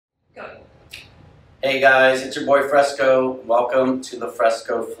Hey guys, it's your boy Fresco. Welcome to the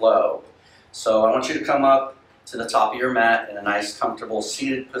Fresco Flow. So I want you to come up to the top of your mat in a nice comfortable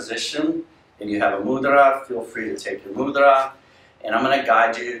seated position. If you have a mudra, feel free to take your mudra. And I'm going to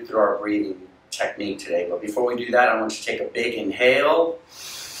guide you through our breathing technique today. But before we do that, I want you to take a big inhale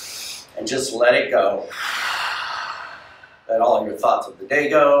and just let it go. Let all your thoughts of the day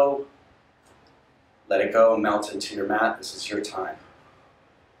go. Let it go and melt into your mat. This is your time.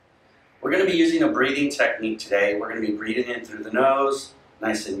 We're going to be using a breathing technique today. We're going to be breathing in through the nose,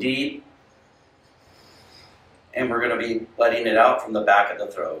 nice and deep. And we're going to be letting it out from the back of the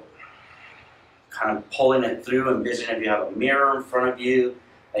throat. Kind of pulling it through. Envision if you have a mirror in front of you,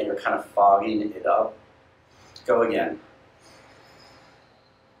 that you're kind of fogging it up. Go again.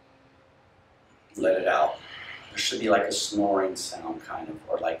 Let it out. There should be like a snoring sound kind of,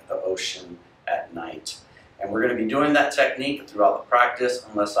 or like the ocean at night. And we're going to be doing that technique throughout the practice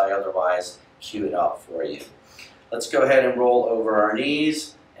unless I otherwise cue it out for you. Let's go ahead and roll over our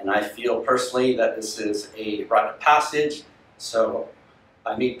knees. And I feel personally that this is a rite of passage, so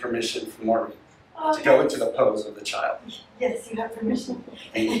I need permission from Maureen to go into the pose of the child. Yes, you have permission.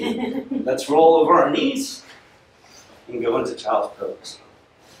 Thank you. Let's roll over our knees and go into child's pose.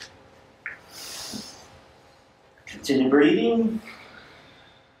 Continue breathing.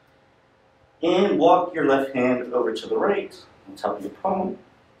 And walk your left hand over to the right on top of your palm.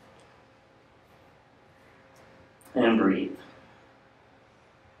 And breathe.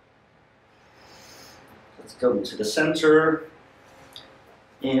 Let's go to the center.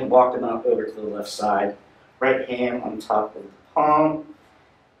 And walk them out over to the left side. Right hand on top of the palm.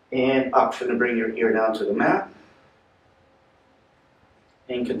 And option to bring your ear down to the mat.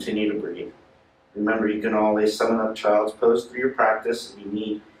 And continue to breathe. Remember, you can always summon up child's pose through your practice if you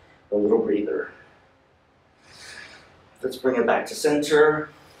need a little breather. Let's bring it back to center.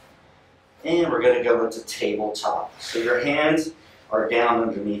 And we're going to go into tabletop. So your hands are down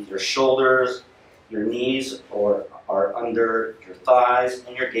underneath your shoulders, your knees are under your thighs,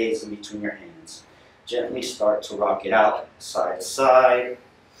 and your gaze in between your hands. Gently start to rock it out side to side.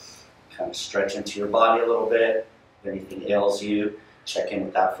 Kind of stretch into your body a little bit. If anything ails you, check in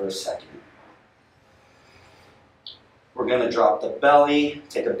with that for a second. We're going to drop the belly,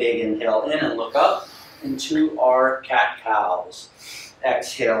 take a big inhale in and look up into our cat-cows.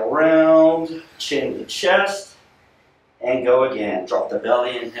 Exhale, round, chin to chest, and go again. Drop the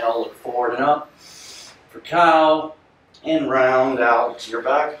belly, inhale, look forward and up for cow, and round out to your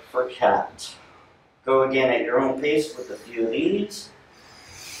back for cat. Go again at your own pace with a few of these.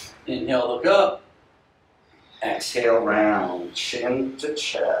 Inhale, look up. Exhale, round, chin to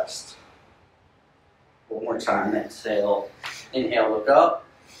chest. One more time, exhale, inhale, look up,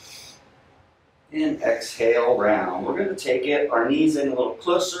 and exhale, round. We're going to take it, our knees in a little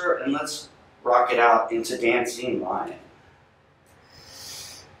closer, and let's rock it out into dancing lion.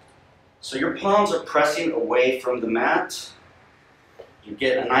 So your palms are pressing away from the mat. You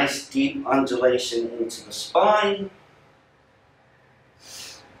get a nice deep undulation into the spine,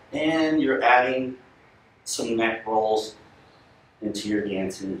 and you're adding some neck rolls into your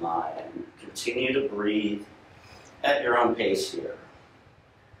dancing lion. Continue to breathe at your own pace here.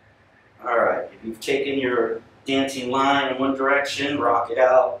 Alright, if you've taken your dancing line in one direction, rock it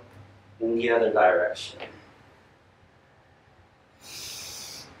out in the other direction.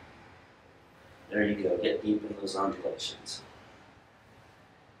 There you go, get deep in those undulations.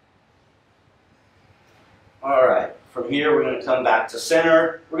 Alright, from here we're going to come back to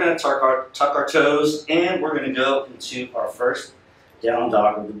center. We're going to tuck our toes, and we're going to go into our first down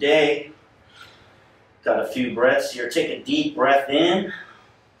dog of the day. Got a few breaths here. Take a deep breath in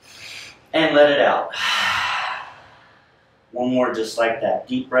and let it out. One more just like that.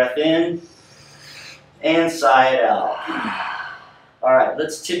 Deep breath in and sigh it out. All right,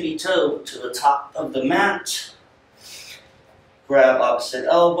 let's tippy toe to the top of the mat. Grab opposite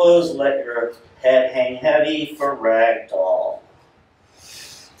elbows. Let your head hang heavy for ragdoll.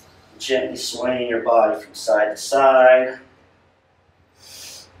 Gently swaying your body from side to side.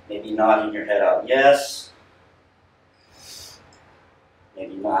 Maybe nodding your head out, yes.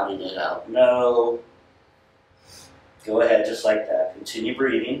 Maybe nodding it out, no. Go ahead just like that. Continue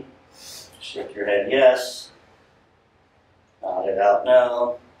breathing. Shake your head, yes. Nod it out,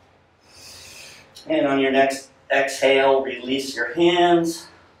 no. And on your next exhale, release your hands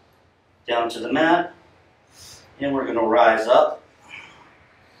down to the mat. And we're going to rise up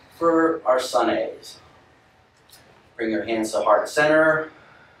for our sun A's. Bring your hands to heart center.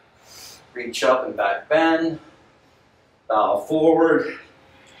 Reach up and back bend. Bow forward.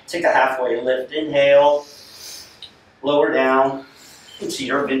 Take a halfway lift. Inhale. Lower down into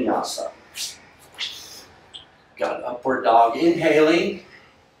your vinyasa. Got upward dog inhaling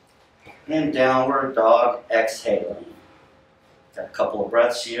and downward dog exhaling. Got a couple of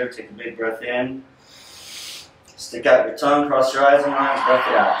breaths here. Take a big breath in. Stick out your tongue, cross your eyes and lines, breath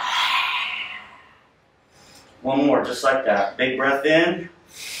it out. One more, just like that. Big breath in.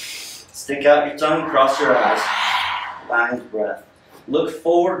 Stick out your tongue, cross your eyes. Lines, breath. Look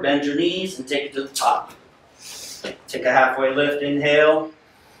forward, bend your knees, and take it to the top. Take a halfway lift, inhale.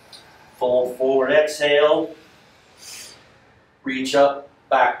 Fold forward, exhale. Reach up,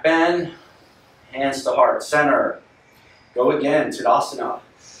 back bend. Hands to heart center. Go again, Tadasana.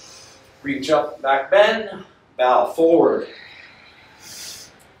 Reach up, back bend. Bow forward.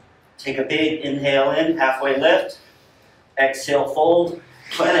 Take a big inhale in, halfway lift. Exhale, fold.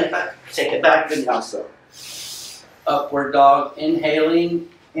 Plant it back. Take it back, Vinyasa. Upward dog inhaling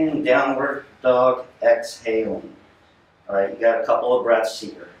and downward dog exhaling. All right, you got a couple of breaths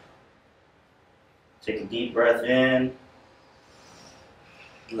here. Take a deep breath in.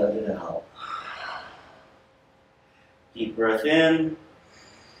 Let it out. Deep breath in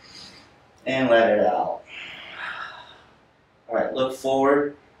and let it out. All right, look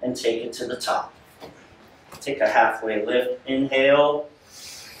forward and take it to the top. Take a halfway lift, inhale.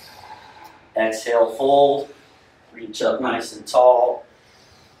 Exhale, fold. Reach up nice and tall.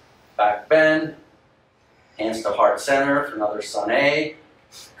 Back bend. Hands to heart center for another Sun A.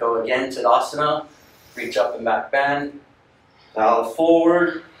 Go again, Tadasana. Reach up and back bend. Bow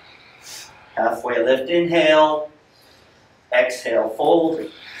forward. Halfway lift, inhale. Exhale,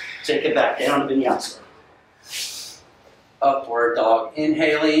 fold. Take it back down to Vinyasa. Upward dog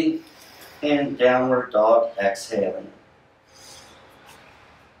inhaling and downward dog exhaling.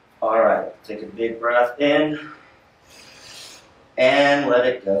 All right, take a big breath in and let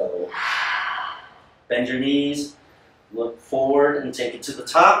it go. Bend your knees, look forward and take it to the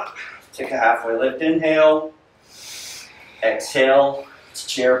top. Take a halfway lift, inhale. Exhale, it's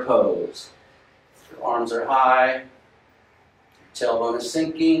chair pose. Your arms are high, tailbone is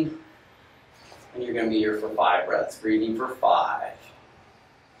sinking, and you're going to be here for 5 breaths. Breathing for 5.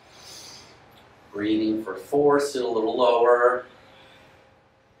 Breathing for 4, sit a little lower.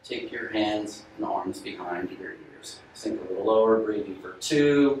 Take your hands and arms behind your ears. Sink a little lower, breathing for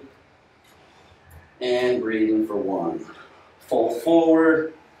 2. And breathing for 1. Fold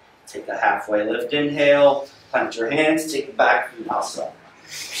forward, take a halfway lift, inhale. Plant your hands, take it back, Vinyasa.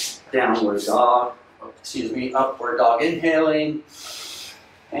 Downward dog, upward dog inhaling.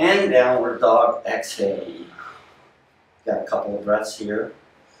 And downward dog exhaling. Got a couple of breaths here.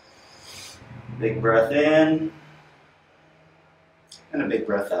 Big breath in. And a big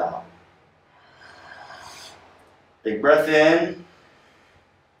breath out. Big breath in.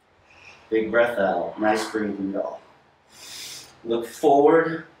 Big breath out. Nice breathing, y'all. Look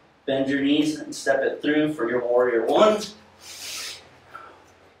forward. Bend your knees and step it through for your warrior 1.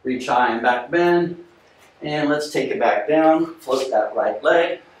 Reach high and back bend. And let's take it back down. Float that right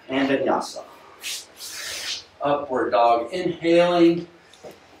leg and Vinyasa. Upward dog inhaling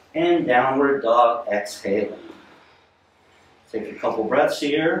and downward dog exhaling. Take a couple breaths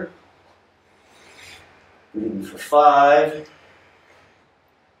here. Breathing for 5.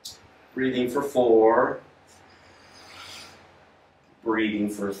 Breathing for 4. Breathing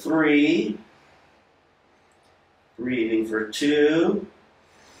for 3. Breathing for 2.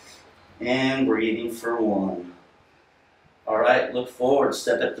 And breathing for 1. All right, look forward,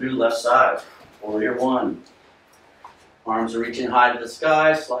 step it through left side. Warrior 1. Arms are reaching high to the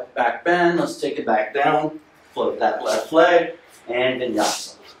sky, slight back bend. Let's take it back down. Float that left leg and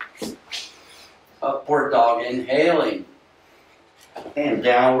Vinyasa. Upward dog inhaling. And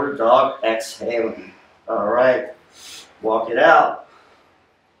downward dog exhaling. All right, walk it out.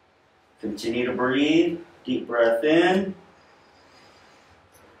 Continue to breathe. Deep breath in.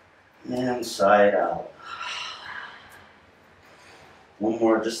 And sigh it out. One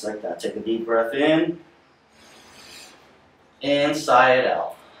more just like that. Take a deep breath in. And sigh it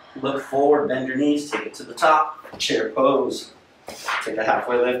out. Look forward, bend your knees, take it to the top. Chair pose. Take a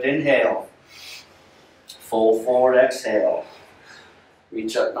halfway lift, inhale. Fold forward, exhale.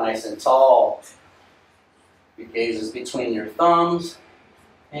 Reach up nice and tall. Your gaze is between your thumbs.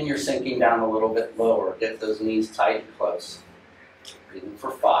 And you're sinking down a little bit lower. Get those knees tight and close. Breathing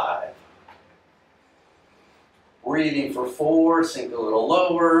for 5. Breathing for 4, sink a little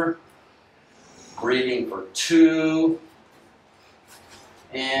lower. Breathing for 2.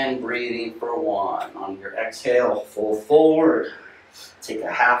 And breathing for 1. On your exhale, fold forward. Take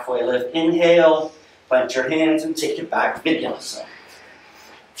a halfway lift, inhale. Plant your hands and take it back, Vinyasa.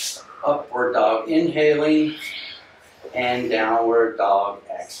 Upward dog inhaling. And downward dog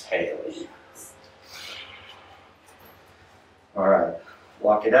exhaling. All right,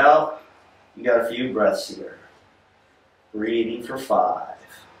 walk it out. You got a few breaths here. Breathing for 5.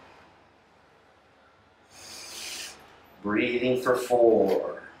 Breathing for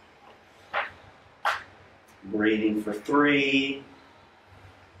 4. Breathing for 3.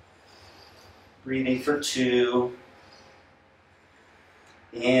 Breathing for 2.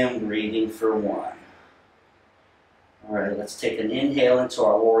 And breathing for 1. All right, let's take an inhale into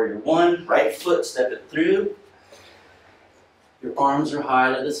our warrior 1. Right foot, step it through. Your arms are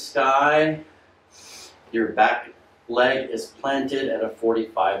high to the sky. Your back leg is planted at a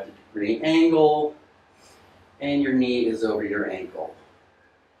 45-degree angle. And your knee is over your ankle.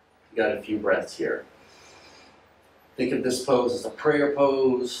 You got a few breaths here. Think of this pose as a prayer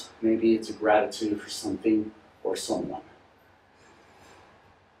pose. Maybe it's a gratitude for something or someone.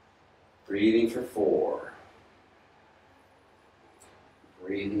 Breathing for 4.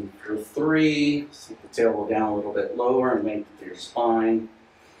 Breathing for 3. Sink the tailbone down a little bit lower and lengthen through your spine.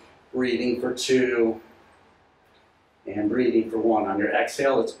 Breathing for 2. And breathing for 1. On your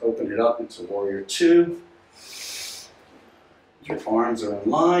exhale, let's open it up into warrior 2. Your arms are in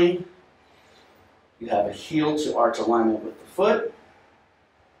line. You have a heel to arch alignment with the foot.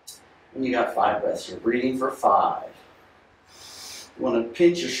 And you got 5 breaths here. Breathing for 5. You want to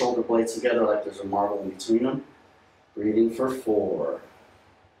pinch your shoulder blades together like there's a marble in between them. Breathing for 4.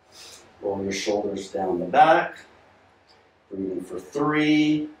 Roll your shoulders down the back. Breathing for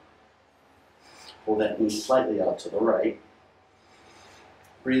 3. Pull that knee slightly out to the right.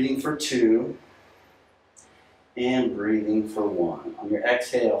 Breathing for 2. And breathing for 1. On your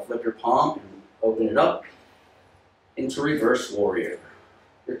exhale, flip your palm and open it up into reverse warrior.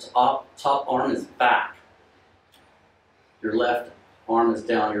 Your top arm is back. Your left arm is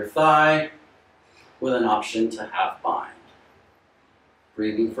down your thigh with an option to half bind.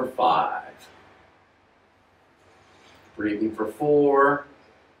 Breathing for 5. Breathing for 4.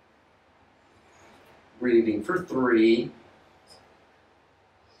 Breathing for 3.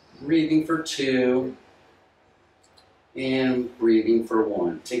 Breathing for 2. And breathing for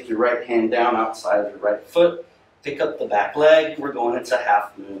 1. Take your right hand down outside of your right foot. Pick up the back leg. We're going into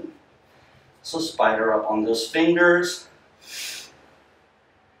half moon. So spider up on those fingers.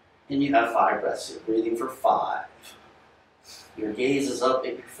 And you have 5 breaths here. Breathing for 5. Your gaze is up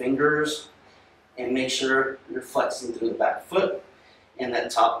at your fingers. And make sure you're flexing through the back foot. And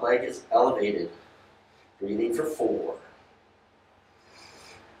that top leg is elevated. Breathing for 4.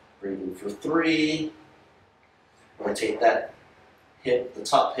 Breathing for 3. Rotate that hip, the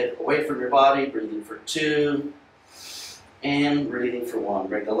top hip away from your body. Breathing for 2. And breathing for 1.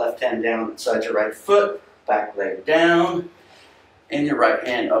 Bring the left hand down inside your right foot. Back leg down. And your right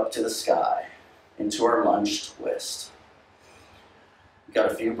hand up to the sky. Into our lunge twist. We've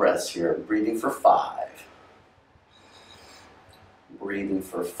got a few breaths here. Breathing for 5. Breathing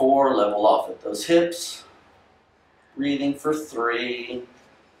for 4. Level off at those hips. Breathing for 3.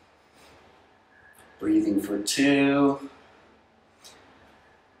 Breathing for 2.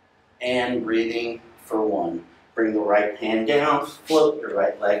 And breathing for 1. Bring the right hand down, float your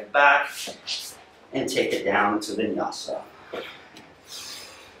right leg back, and take it down to vinyasa.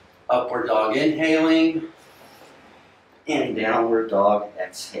 Upward dog inhaling, and downward dog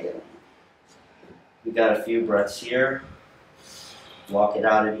exhaling. We got a few breaths here. Walk it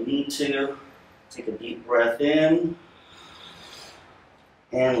out if you need to. Take a deep breath in,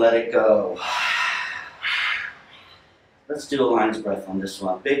 and let it go. Let's do a lion's breath on this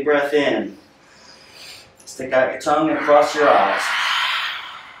one. Big breath in. Stick out your tongue and cross your eyes.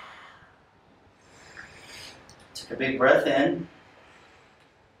 Take a big breath in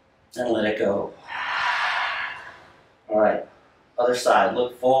and let it go. All right, other side,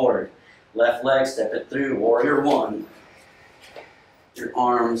 look forward. Left leg, step it through, warrior 1. Your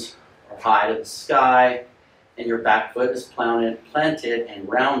arms are high to the sky and your back foot is planted and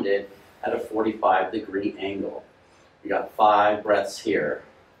rounded at a 45-degree angle. You got 5 breaths here.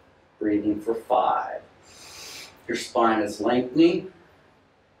 Breathing for 5. Your spine is lengthening.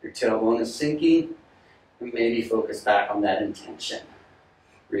 Your tailbone is sinking. And maybe focus back on that intention.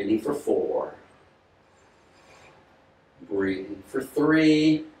 Breathing for 4. Breathing for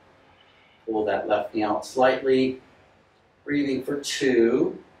 3. Pull that left knee out slightly. Breathing for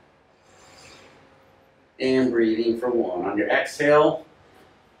 2. And breathing for 1. On your exhale,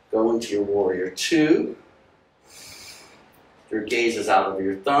 go into your warrior 2. Your gaze is out over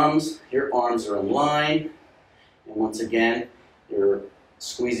your thumbs. Your arms are in line. And once again, you're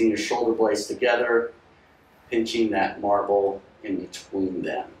squeezing your shoulder blades together, pinching that marble in between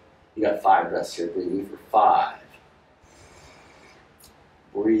them. You got 5 breaths here. Breathing for 5.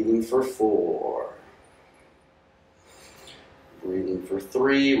 Breathing for 4. for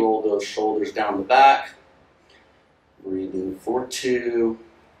 3, roll those shoulders down the back. Breathing for 2.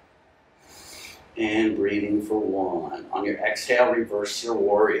 And breathing for 1. On your exhale, reverse your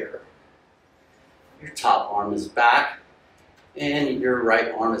warrior. Your top arm is back, and your right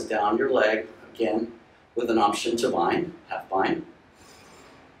arm is down your leg, again, with an option to bind, half bind.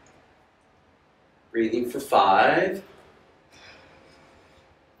 Breathing for 5.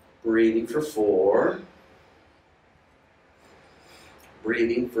 Breathing for 4.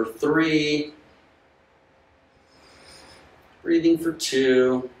 Breathing for 3. Breathing for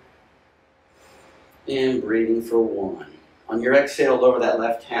 2. And breathing for 1. On your exhale, lower that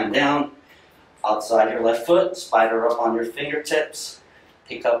left hand down, outside your left foot, spider up on your fingertips,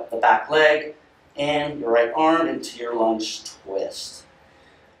 pick up the back leg and your right arm into your lunge twist.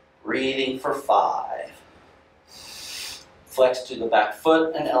 Breathing for 5. Flex to the back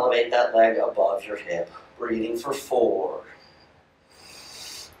foot and elevate that leg above your hip. Breathing for 4.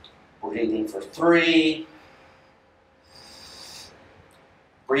 Breathing for 3.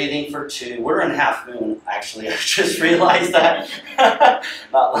 Breathing for 2. We're in half moon, actually. I just realized that.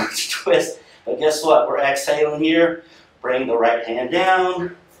 Not lunge twist. But guess what? We're exhaling here. Bring the right hand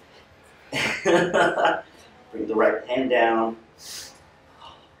down. Bring the right hand down.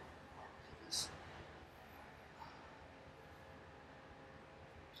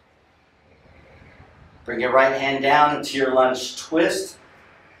 Bring your right hand down into your lunge twist.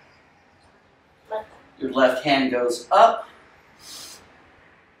 Your left hand goes up.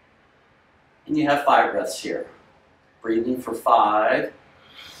 And you have 5 breaths here. Breathing for 5.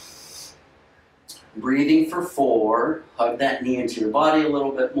 Breathing for 4. Hug that knee into your body a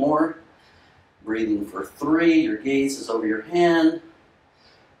little bit more. Breathing for 3. Your gaze is over your hand.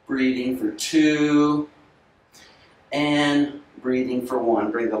 Breathing for 2. And breathing for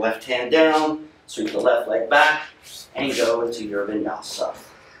 1. Bring the left hand down. Sweep the left leg back. And go into your vinyasa.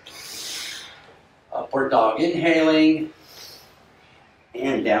 Upward dog inhaling.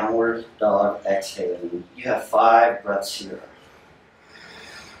 And downward dog exhaling. You have 5 breaths here.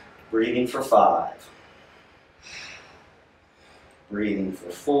 Breathing for 5. Breathing for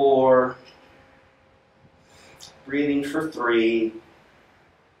 4. Breathing for 3.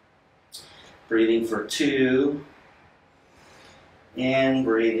 Breathing for 2. And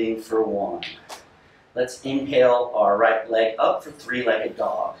breathing for 1. Let's inhale our right leg up for 3-legged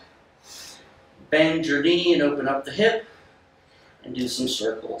dog. Bend your knee and open up the hip. And do some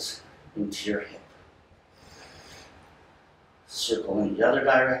circles into your hip. Circle in the other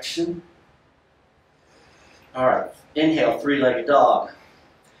direction. All right, inhale, 3-legged dog.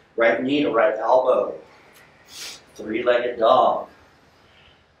 Right knee to right elbow. 3-legged dog.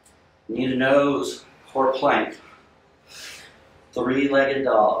 Knee to nose, core plank. 3-legged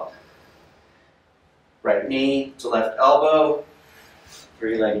dog. Right knee to left elbow.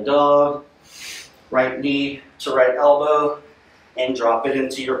 3-legged dog. Right knee to right elbow. And drop it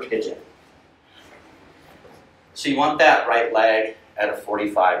into your pigeon. So you want that right leg at a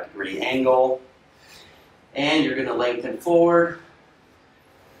 45-degree angle. And you're going to lengthen forward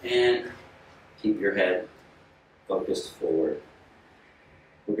and keep your head focused forward.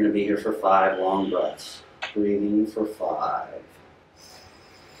 We're going to be here for 5 long breaths. Breathing for 5.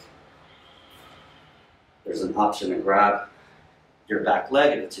 There's an option to grab your back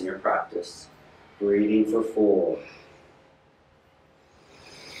leg if it's in your practice. Breathing for 4.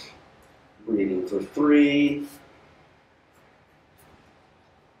 Breathing for 3.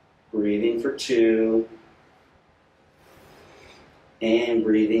 Breathing for 2. And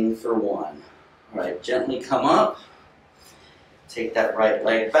breathing for 1. All right, gently come up. Take that right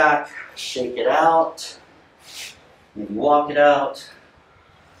leg back. Shake it out. Maybe walk it out.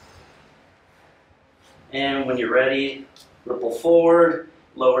 And when you're ready, ripple forward,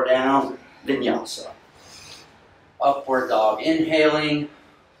 lower down, vinyasa. Upward dog inhaling.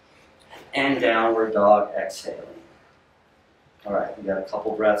 And downward dog exhaling. All right, we got a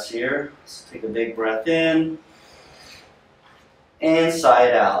couple breaths here. Let's take a big breath in and sigh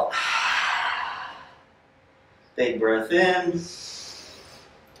it out. Big breath in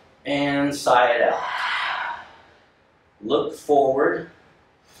and sigh it out. Look forward.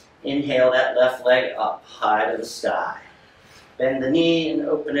 Inhale that left leg up high to the sky. Bend the knee and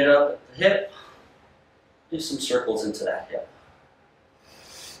open it up at the hip. Do some circles into that hip.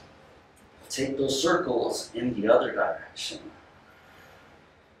 Take those circles in the other direction.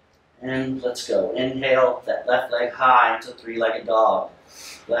 And let's go. Inhale that left leg high into 3-legged dog.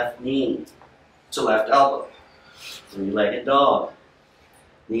 Left knee to left elbow. 3-legged dog.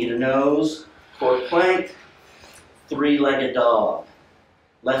 Knee to nose, core plank. 3-legged dog.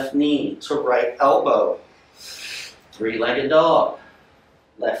 Left knee to right elbow. 3-legged dog.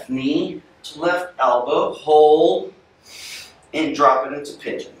 Left knee to left elbow, hold, and drop it into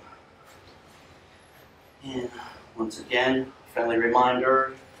pigeon. And once again, friendly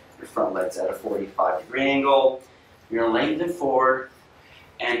reminder, your front leg's at a 45-degree angle. You're going to lengthen forward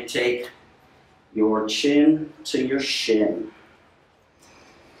and take your chin to your shin.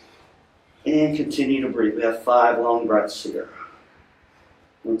 And continue to breathe. We have 5 long breaths here.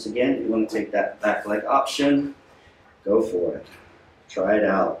 Once again, you want to take that back leg option. Go for it. Try it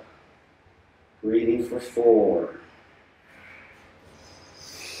out. Breathing for 4.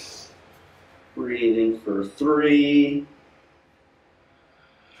 Breathing for 3.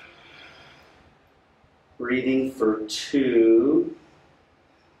 Breathing for 2.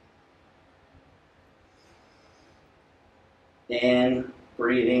 And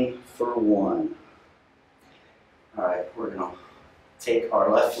breathing for 1. All right, we're going to take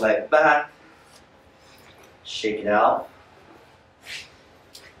our left leg back, shake it out,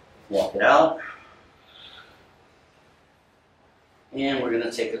 walk it out, and we're going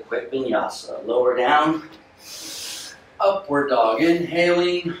to take a quick vinyasa. Lower down, upward dog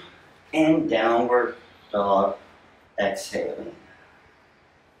inhaling, and downward dog exhaling.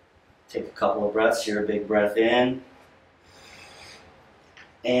 Take a couple of breaths here, a big breath in,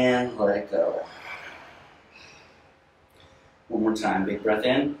 and let it go. One more time, big breath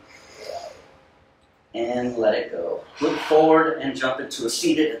in, and let it go. Look forward and jump into a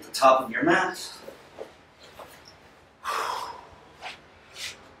seated at the top of your mat.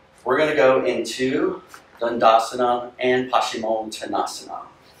 We're going to go into Dandasana and Paschimottanasana.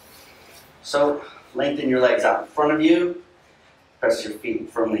 So lengthen your legs out in front of you, press your feet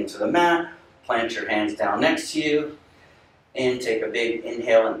firmly into the mat, plant your hands down next to you, and take a big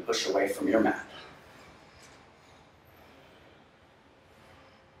inhale and push away from your mat.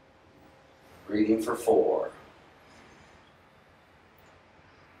 Breathing for 4.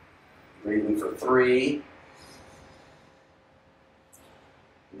 Breathing for 3.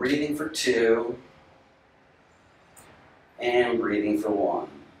 Breathing for 2. And breathing for 1.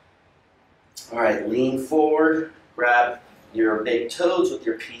 All right, lean forward, grab your big toes with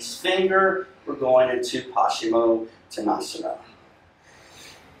your peace finger. We're going into Paschimottanasana.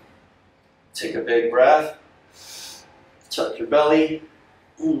 Take a big breath, tuck your belly,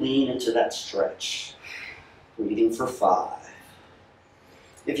 and lean into that stretch. Breathing for 5.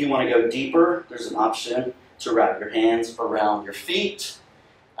 If you want to go deeper, there's an option to wrap your hands around your feet.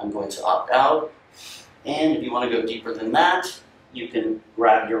 I'm going to opt out. And if you want to go deeper than that, you can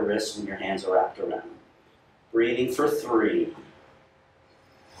grab your wrists when your hands are wrapped around. Breathing for 3.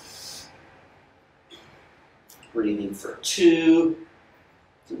 Breathing for 2.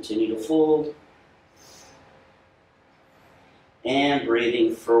 Continue to fold. And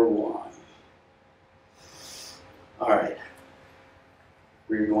breathing for 1. All right.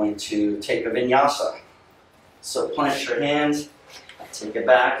 We're going to take a vinyasa. So plant your hands, take it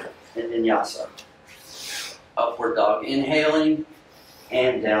back, and vinyasa. Upward dog inhaling,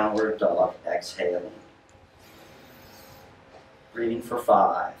 and downward dog exhaling. Breathing for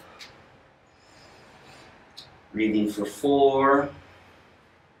 5. Breathing for 4.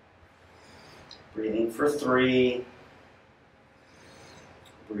 Breathing for 3.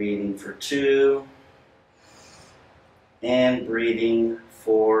 Breathing for 2. And breathing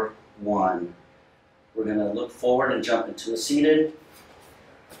for 1. We're going to look forward and jump into a seated.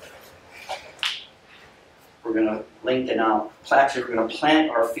 We're going to lengthen out. Actually, we're going to plant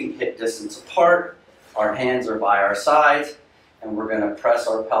our feet hip distance apart. Our hands are by our sides. And we're going to press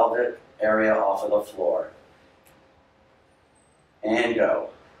our pelvic area off of the floor. And go.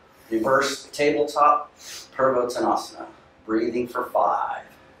 Reverse tabletop Purvottanasana. Breathing for 5.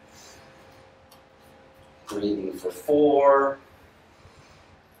 Breathing for 4.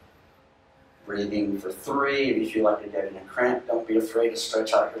 Breathing for 3. If you feel like you're getting a cramp, don't be afraid to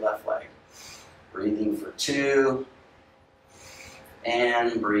stretch out your left leg. Breathing for 2.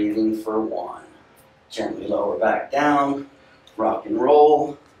 And breathing for 1. Gently lower back down. Rock and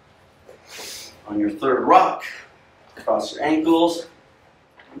roll. On your third rock, cross your ankles.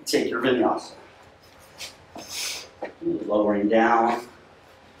 And take your vinyasa. Lowering down.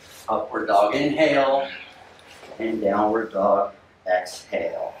 Upward dog inhale. And downward dog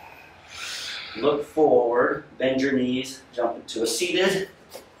exhale. Look forward, bend your knees, jump into a seated.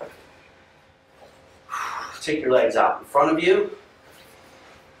 Take your legs out in front of you.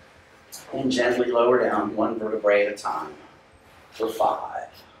 And gently lower down 1 vertebrae at a time. For 5.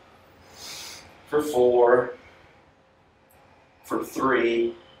 For 4. For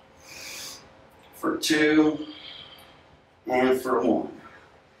 3. For 2. And for 1.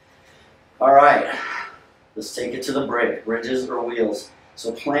 All right. Let's take it to the break. Bridges or wheels.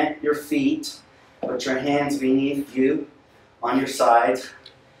 So plant your feet, put your hands beneath you on your sides.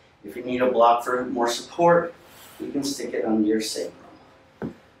 If you need a block for more support, you can stick it under your sacrum.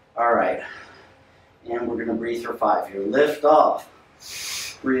 All right, and we're gonna breathe for 5 here. Lift off,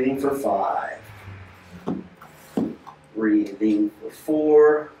 breathing for 5. Breathing for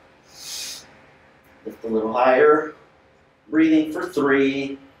 4. Lift a little higher. Breathing for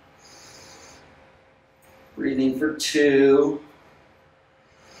 3. Breathing for 2.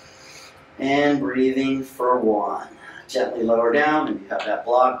 And breathing for 1. Gently lower down. If you have that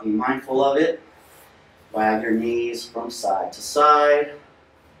block, be mindful of it. Wag your knees from side to side.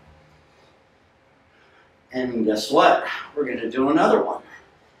 And guess what? We're going to do another one.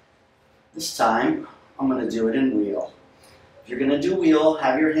 This time, I'm going to do it in wheel. If you're going to do wheel,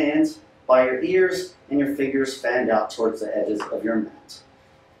 have your hands by your ears and your fingers fanned out towards the edges of your mat.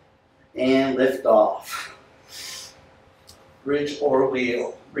 And lift off. Bridge or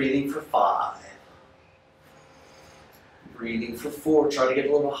wheel. Breathing for 5. Breathing for 4. Try to get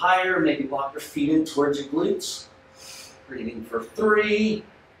a little higher. Maybe walk your feet in towards your glutes. Breathing for 3.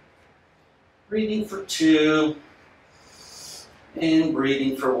 Breathing for 2. And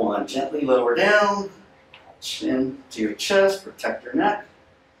breathing for 1. Gently lower down. Chin to your chest. Protect your neck.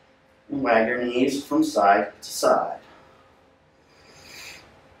 And wag your knees from side to side.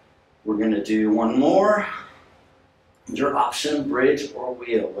 We're going to do one more. Your option, bridge or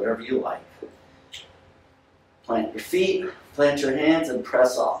wheel, whatever you like. Plant your feet, plant your hands, and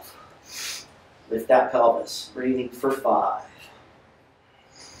press off. Lift that pelvis. Breathing for 5.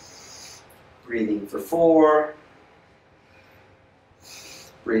 Breathing for 4.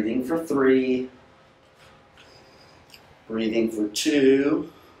 Breathing for 3. Breathing for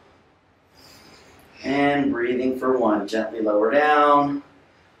 2. And breathing for 1. Gently lower down.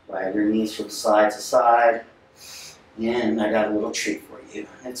 Wag your knees from side to side. And I got a little treat for you.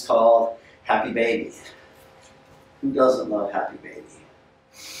 It's called Happy Baby. Who doesn't love Happy Baby?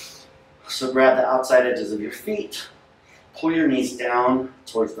 So grab the outside edges of your feet. Pull your knees down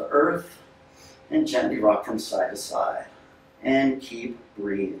towards the earth. And gently rock from side to side. And keep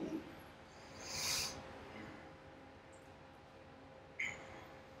breathing.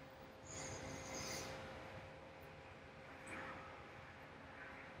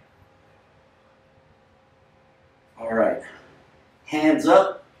 All right, hands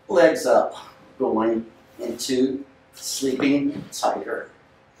up, legs up, going into sleeping tiger.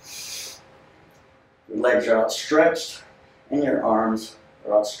 Your legs are outstretched and your arms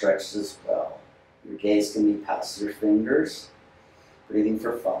are outstretched as well. Your gaze can be past your fingers. Breathing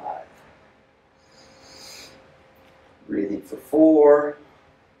for 5. Breathing for 4.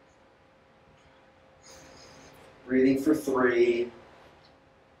 Breathing for 3.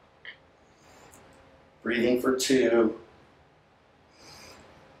 Breathing for 2.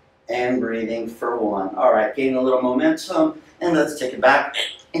 And breathing for 1. All right, gain a little momentum. And let's take it back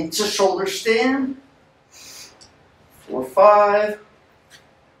into shoulder stand. For 5.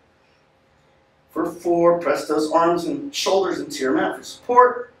 For 4, press those arms and shoulders into your mat for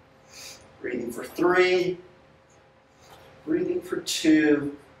support. Breathing for 3. Breathing for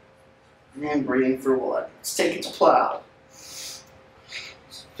 2. And breathing for 1. Let's take it to plow.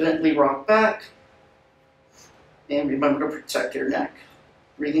 Gently rock back. And remember to protect your neck.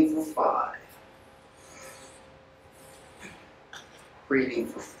 Breathing for 5. Breathing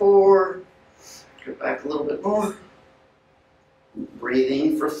for 4. Go back a little bit more.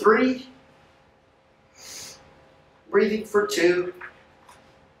 Breathing for 3. Breathing for 2.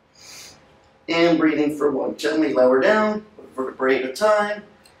 And breathing for 1. Gently lower down, vertebrae at a time.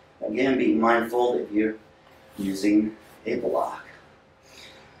 Again, be mindful if you're using a block.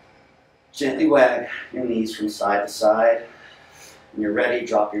 Gently wag your knees from side to side. When you're ready,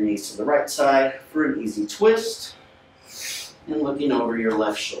 drop your knees to the right side for an easy twist. And looking over your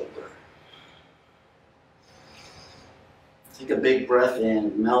left shoulder. Take a big breath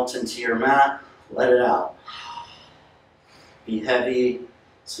in, melt into your mat, let it out. Be heavy,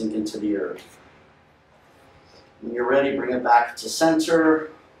 sink into the earth. When you're ready, bring it back to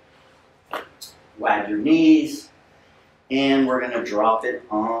center. Wag your knees. And we're going to drop it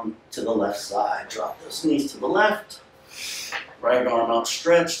on to the left side. Drop those knees to the left. Right arm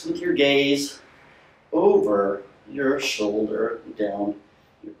outstretched with your gaze over your shoulder, down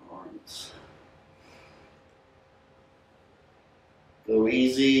your arms. Go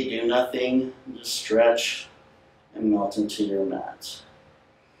easy, do nothing, just stretch and melt into your mat.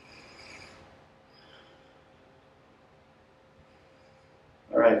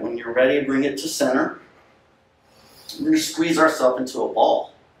 All right, when you're ready, bring it to center. We're going to squeeze ourselves into a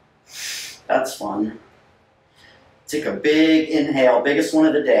ball. That's fun. Take a big inhale, biggest one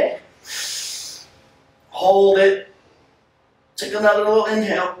of the day. Hold it. Take another little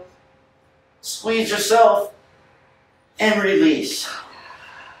inhale. Squeeze yourself and release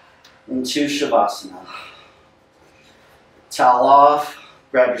into Shavasana. Towel off,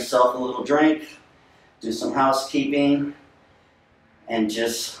 grab yourself a little drink, do some housekeeping, and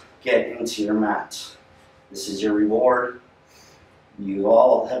just get into your mat. This is your reward. You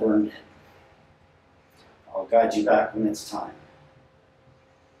all have earned it. I'll guide you back when it's time.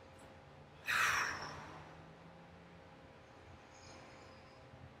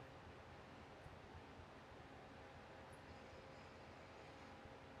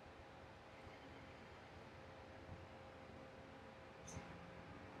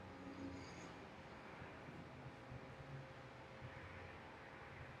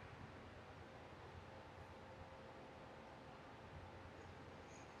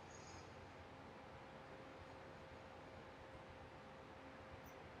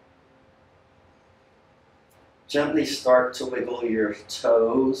 Gently start to wiggle your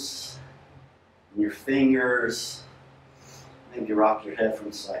toes and your fingers. Maybe rock your head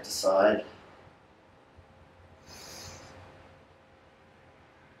from side to side.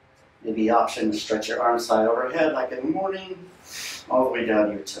 Maybe option to stretch your arms side overhead like in the morning, all the way down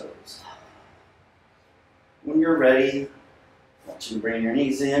to your toes. When you're ready, I want you to bring your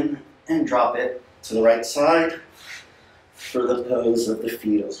knees in and drop it to the right side for the pose of the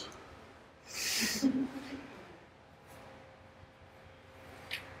fetal.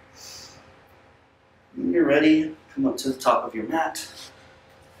 When you're ready, come up to the top of your mat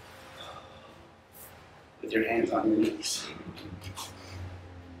with your hands on your knees.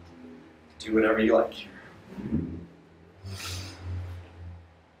 Do whatever you like here.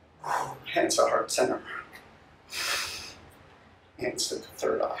 Hands to heart center. Hands to the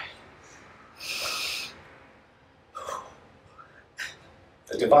third eye.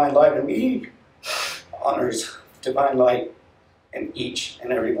 The divine light in me honors divine light in each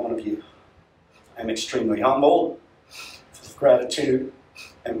and every one of you. I'm extremely humbled, full of gratitude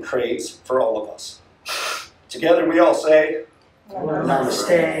and praise for all of us. Together we all say,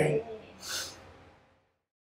 Namaste.